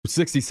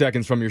60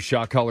 seconds from your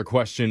shot collar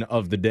question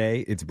of the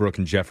day. It's Brooke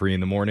and Jeffrey in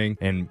the morning,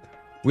 and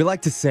we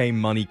like to say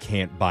money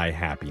can't buy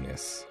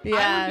happiness.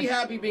 I would be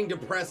happy being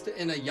depressed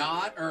in a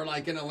yacht or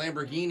like in a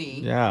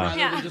Lamborghini rather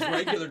than just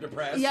regular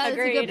depressed. Yeah,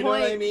 that's a good point. You know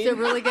what I mean? It's a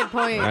really good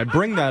point. I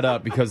bring that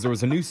up because there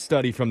was a new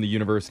study from the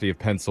University of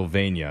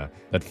Pennsylvania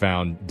that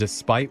found,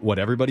 despite what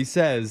everybody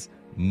says,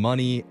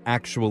 money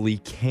actually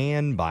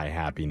can buy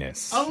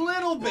happiness. A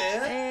little bit.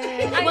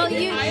 Well,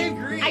 I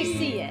agree. I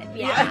see it.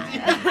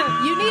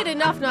 Yeah. You need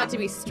enough not to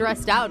be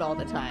stressed out all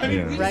the time, I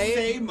mean, we right?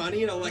 say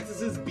money and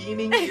Alexis is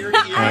beaming ear to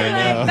ear. I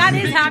know. That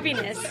is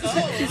happiness.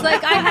 She's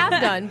like, I have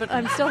done, but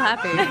I'm still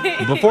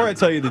happy. Before I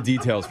tell you the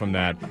details from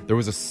that, there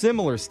was a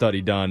similar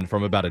study done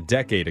from about a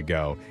decade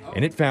ago,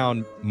 and it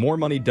found more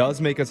money does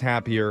make us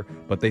happier,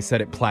 but they said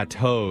it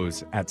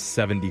plateaus at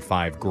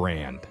 75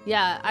 grand.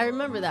 Yeah, I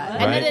remember that.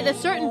 And then at a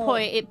certain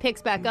point, it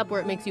picks back up where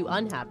it makes you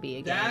unhappy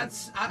again.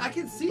 I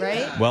can see Right?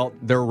 that. Well,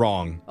 they're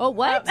wrong. Oh,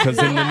 what? Because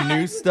in the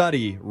new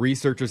study,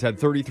 researchers had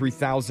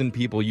 33,000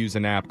 people use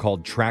an app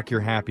called Track Your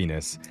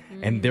Happiness,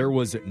 and there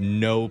was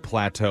no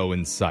plateau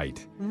in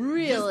sight.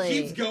 Really?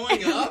 Keeps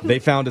going up. They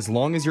found as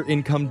long as your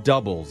income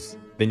doubles,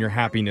 then your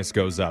happiness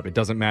goes up. It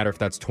doesn't matter if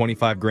that's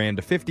 25 grand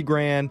to 50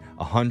 grand,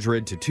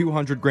 100 to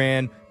 200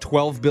 grand,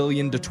 12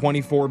 billion to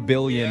 24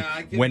 billion.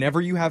 Yeah,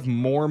 Whenever you have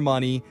more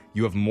money,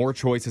 you have more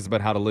choices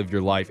about how to live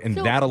your life, and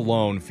that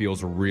alone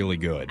feels really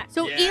good.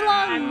 So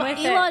I'm with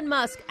it. Elon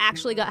Musk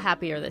actually got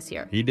happier this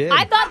year. He did.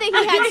 I thought that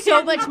he had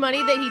so much money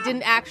that he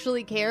didn't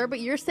actually care,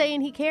 but you're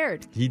saying he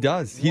cared. He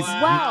does. He's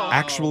Wow.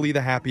 actually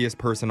the happiest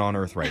person on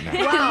earth right now.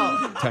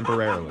 Wow.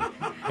 Temporarily.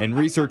 And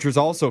researchers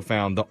also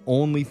found the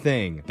only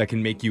thing that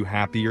can make you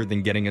happier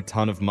than getting a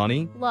ton of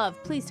money,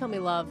 Love. Please tell me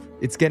love.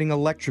 it's getting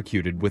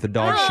electrocuted with a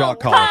dog Oh, shock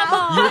collar. come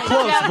on, You were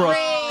close, bro.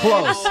 Jeffrey.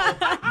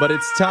 Close. But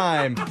it's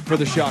time for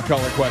the shock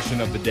collar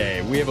question of the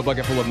day. We have a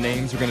bucket full of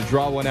names. We're going to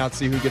draw one out,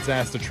 see who gets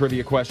asked a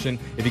trivia question.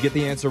 If you get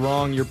the answer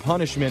wrong, your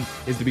punishment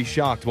is to be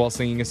shocked while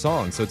singing a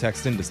song. So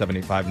text in to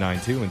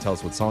 78592 and tell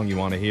us what song you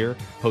want to hear.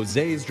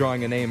 Jose's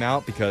drawing a name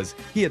out because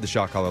he had the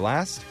shock collar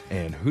last.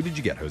 And who did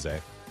you get, Jose?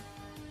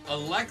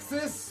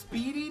 Alexis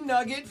Speedy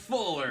Nugget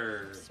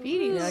Fuller.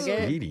 Speedy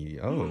nugget. Speedy.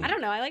 Oh. I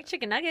don't know. I like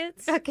chicken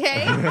nuggets.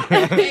 Okay.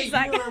 Hey, you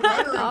were a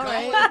runner in All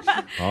college.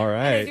 right. All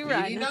right. do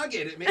Speedy run.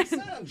 Nugget. It makes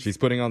sense. She's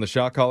putting on the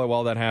shock collar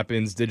while that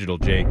happens. Digital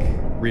Jake,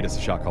 read us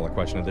a shock collar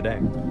question of the day.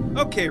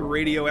 Okay,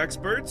 radio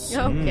experts.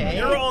 Okay.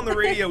 You're all on the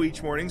radio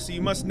each morning, so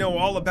you must know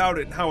all about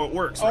it and how it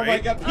works, Oh right? my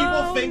God,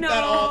 people think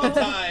that all the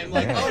time.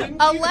 Like, oh, didn't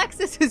you?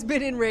 Alexis has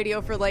been in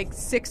radio for like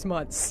 6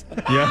 months.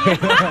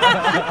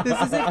 Yeah. This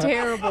is a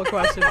terrible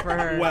question for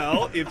her.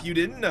 Well, if you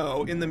didn't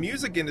know, in the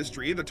music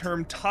industry, the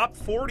term top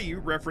 40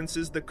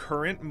 references the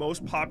current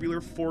most popular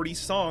 40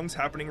 songs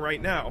happening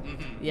right now.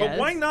 Yes. But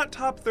why not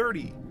top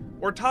 30?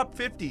 Or top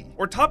 50?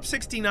 Or top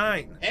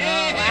 69?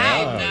 Hey,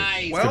 wow.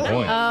 nice. Well- Good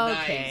point.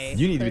 Okay.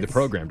 You need to be the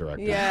program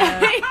director. Yeah.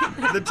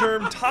 The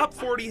term top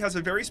 40 has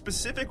a very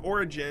specific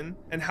origin,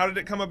 and how did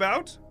it come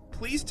about?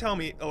 Please tell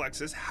me,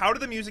 Alexis, how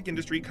did the music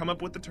industry come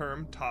up with the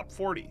term top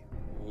 40?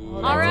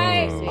 All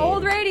right,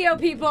 old radio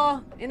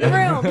people in the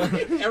room.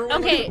 Everyone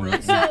Okay, in the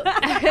room. so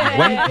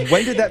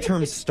When did that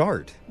term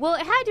start? well,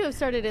 it had to have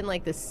started in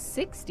like the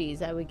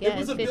 60s, I would guess. It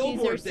was a 50s or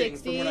Billboard 60s. thing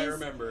from what I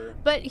remember.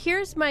 But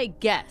here's my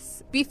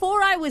guess.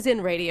 Before I was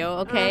in radio,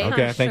 okay?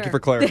 Okay, thank you sure. for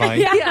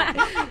clarifying.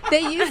 Yeah. They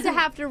used to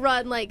have to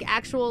run like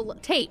actual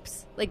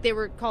tapes. Like they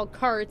were called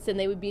carts and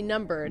they would be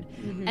numbered.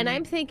 And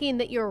I'm thinking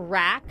that your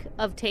rack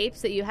of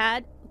tapes that you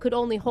had could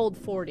only hold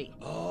 40.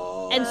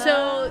 And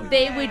so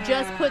they would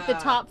just put the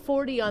top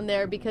 40 on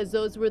there because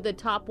those were the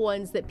top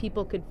ones that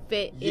people could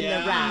fit in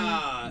the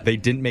rack. They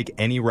didn't make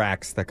any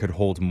racks that could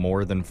hold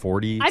more than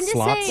 40 I'm just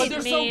slots. saying- But they're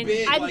I so mean,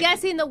 big. I'm like,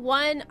 guessing the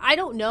one, I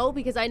don't know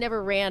because I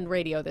never ran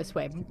radio this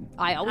way.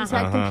 I always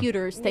had Uh-huh.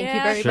 computers. Thank you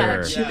Yeah, very Sure.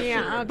 much.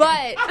 Yeah, sure.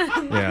 But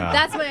Yeah.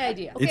 that's my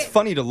idea. It's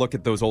funny to look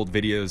at those old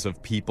videos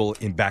of people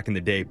back in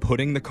the day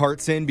putting the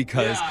carts in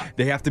because Yeah.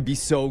 they have to be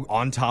so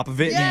on top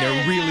of it and Yeah.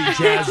 they're really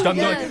jazzed up.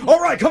 They're Yes. like,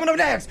 all right, coming up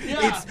next,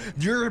 Yeah. it's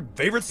your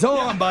favorite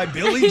song by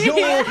Billy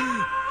Joel,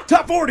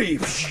 top 40.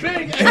 Big.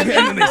 And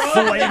then they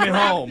slam it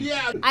home.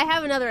 Yeah. I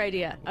have another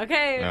idea.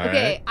 Okay. All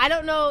Okay, right. I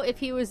don't know if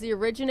he was the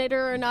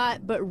originator or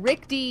not, but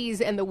Rick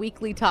Dees and the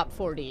weekly top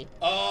 40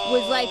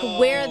 was like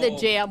where the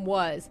jam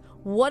was.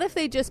 What if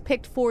they just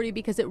picked 40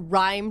 because it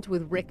rhymed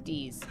with Rick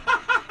Dees?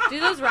 Do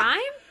those rhyme?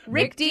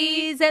 Rick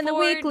Dees and the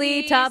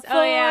weekly 40s. top 40.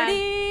 Oh,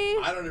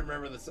 yeah. I don't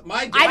remember this.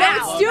 My dad I know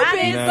it's loved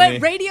stupid, it. Nah, but me-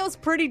 radio's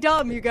pretty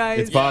dumb, you guys.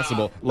 It's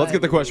possible. Let's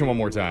get the question one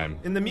more time.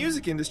 In the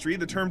music industry,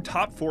 the term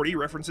top 40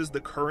 references the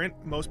current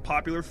most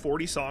popular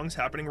 40 songs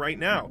happening right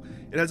now.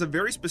 It has a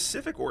very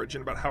specific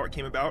origin about how it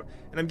came about,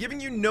 and I'm giving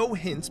you no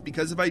hints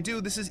because if I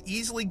do, this is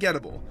easily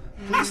gettable.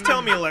 Please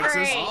tell me, Alexis,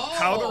 Great.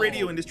 how the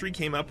radio industry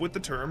came up with the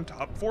term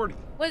top 40.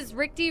 Was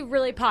Rick D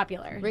really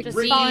popular? Rick Just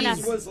Dees following Dees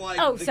us. was like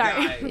Oh, the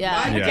sorry. guy.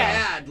 Yeah. My Yeah.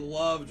 dad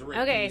loved Rick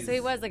Okay, Dees. so he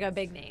was like a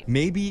big name.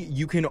 Maybe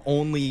you can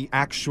only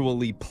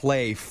actually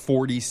play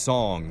 40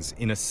 songs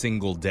in a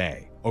single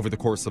day over the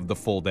course of the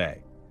full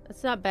day.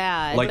 That's not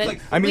bad. Like- but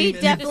like, I mean, we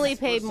you- definitely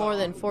paid more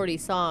than 40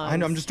 songs. I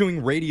know, I'm just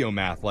doing radio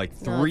math, like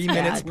 3 that's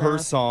minutes bad per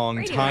math. song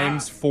Radio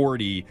times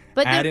 40,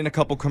 But add the- in a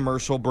couple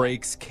commercial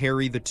breaks,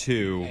 carry the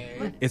 2.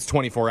 It's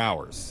 24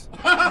 hours.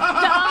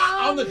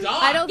 On the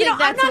dot. I don't You know,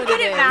 think I'm that's not what good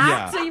it at is. math,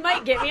 Yeah. so you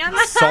might get me on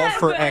that. Solve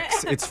for but-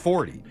 X, it's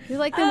 40. You're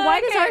like, then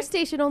why does Okay. our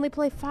station only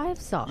play 5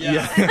 songs?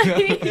 Yeah.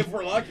 if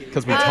we're lucky.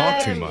 Because we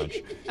talk too much.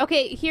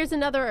 Okay, here's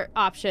another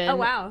option. Oh,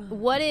 wow.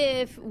 What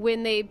if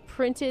when they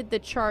printed the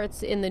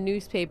charts in the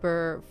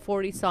newspaper,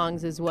 40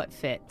 songs is what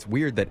fit? It's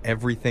weird that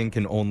everything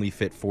can only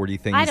fit 40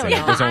 things I don't in it.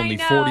 know. There's I only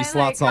know, 40 I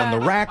slots like on the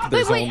that. rack.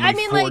 There's wait, only I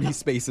mean, 40 like,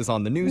 spaces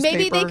on the newspaper.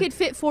 Maybe they could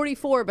fit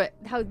 44, but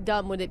how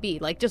dumb would it be?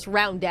 Like, just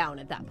round down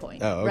at that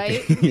point, Oh, okay.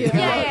 right? Yeah. You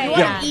Yeah, want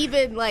yeah.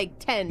 even, like,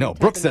 10. No, type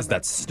Brooke of says number.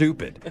 that's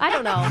stupid. I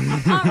don't know.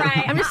 All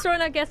right. I'm just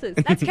throwing out guesses.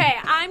 That's okay.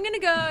 I'm gonna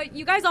go.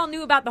 You guys all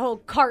knew about the whole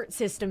cart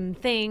system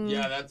thing.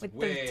 Yeah, that's with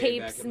way the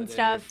tapes back in the and day.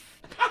 stuff.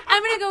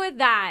 I'm gonna go with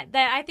that.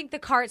 That I think the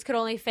carts could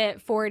only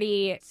fit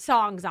 40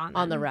 songs on them.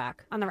 On the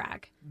rack. On the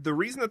rack. The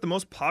reason that the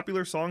most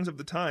popular songs of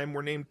the time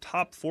were named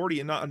top 40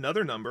 and not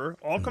another number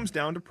all comes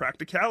down to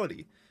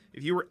practicality.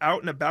 If you were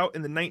out and about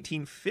in the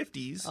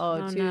 1950s,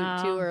 Oh,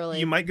 too early.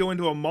 you might go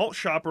into a malt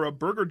shop or a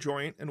burger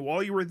joint, and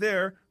while you were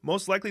there,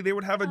 most likely they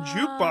would have a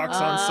jukebox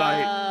on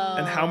site.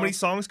 And how many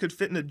songs could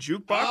fit in a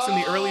jukebox in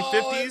the early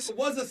 50s? It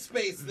was a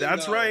space thing,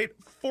 That's though. right,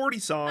 40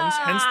 songs,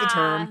 hence the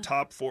term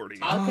top 40.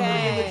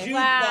 Okay. The jukebox.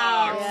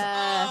 Wow.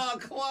 Yeah. Oh,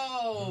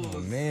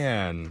 close.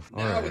 Man.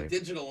 All Now right. with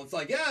digital, it's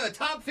like, yeah, the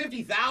top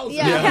 50,000.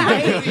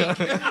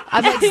 Yeah.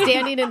 I'm like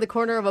standing in the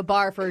corner of a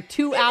bar for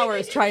 2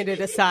 hours trying to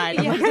decide.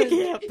 I'm like, I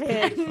can't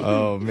pick.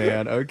 Oh,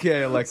 man.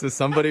 Okay, Alexis,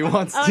 somebody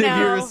wants Oh, to no.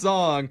 hear a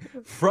song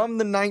from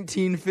the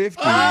 1950s.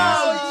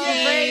 Oh,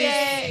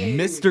 yay!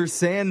 Mr.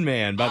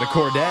 Sandman by the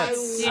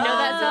Cordettes. Do you know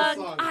that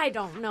song? I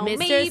don't know. Mr.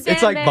 Maybe.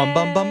 It's like bum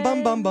bum bum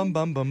bum bum bum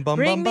bum bum bum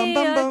Bring bum me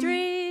bum a bum.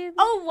 dream.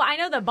 Oh, I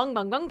know the bung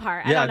bung bung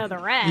part. I don't know the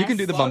rest. You can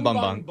do the bum bum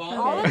bum.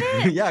 all of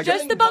it. Yeah,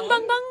 Just the bung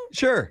bung bung.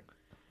 Sure.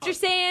 Mr.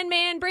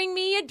 Sandman, bring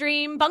me a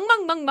dream. Bung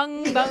bung bung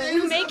bung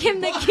bung. Make him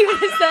the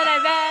cutest that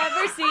I've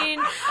ever seen.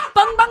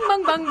 Bung bung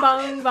bung bung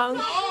bung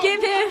bung. Give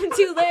him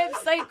 2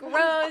 lips like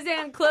rose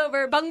and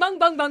clover. Bung bung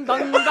bung bung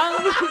bung bung.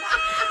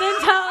 Then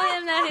tell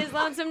him that his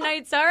lonesome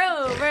nights are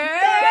over.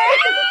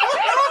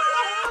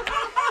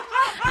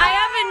 I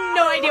have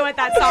no idea what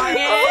that song is.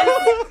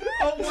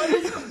 Oh, what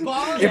is the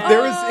bong?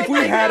 If we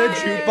had a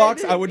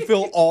jukebox, I would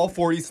fill all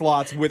 40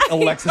 slots with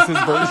Alexis's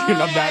version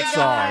of that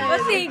Well,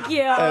 song. thank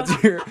you.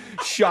 That's your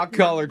shock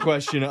collar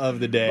question of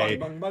the day.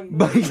 Bung, bung,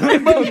 bung,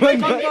 Bung, bung, bung,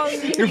 bung,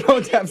 bung. Your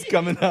phone tap's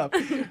coming up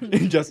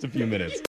in just a few minutes.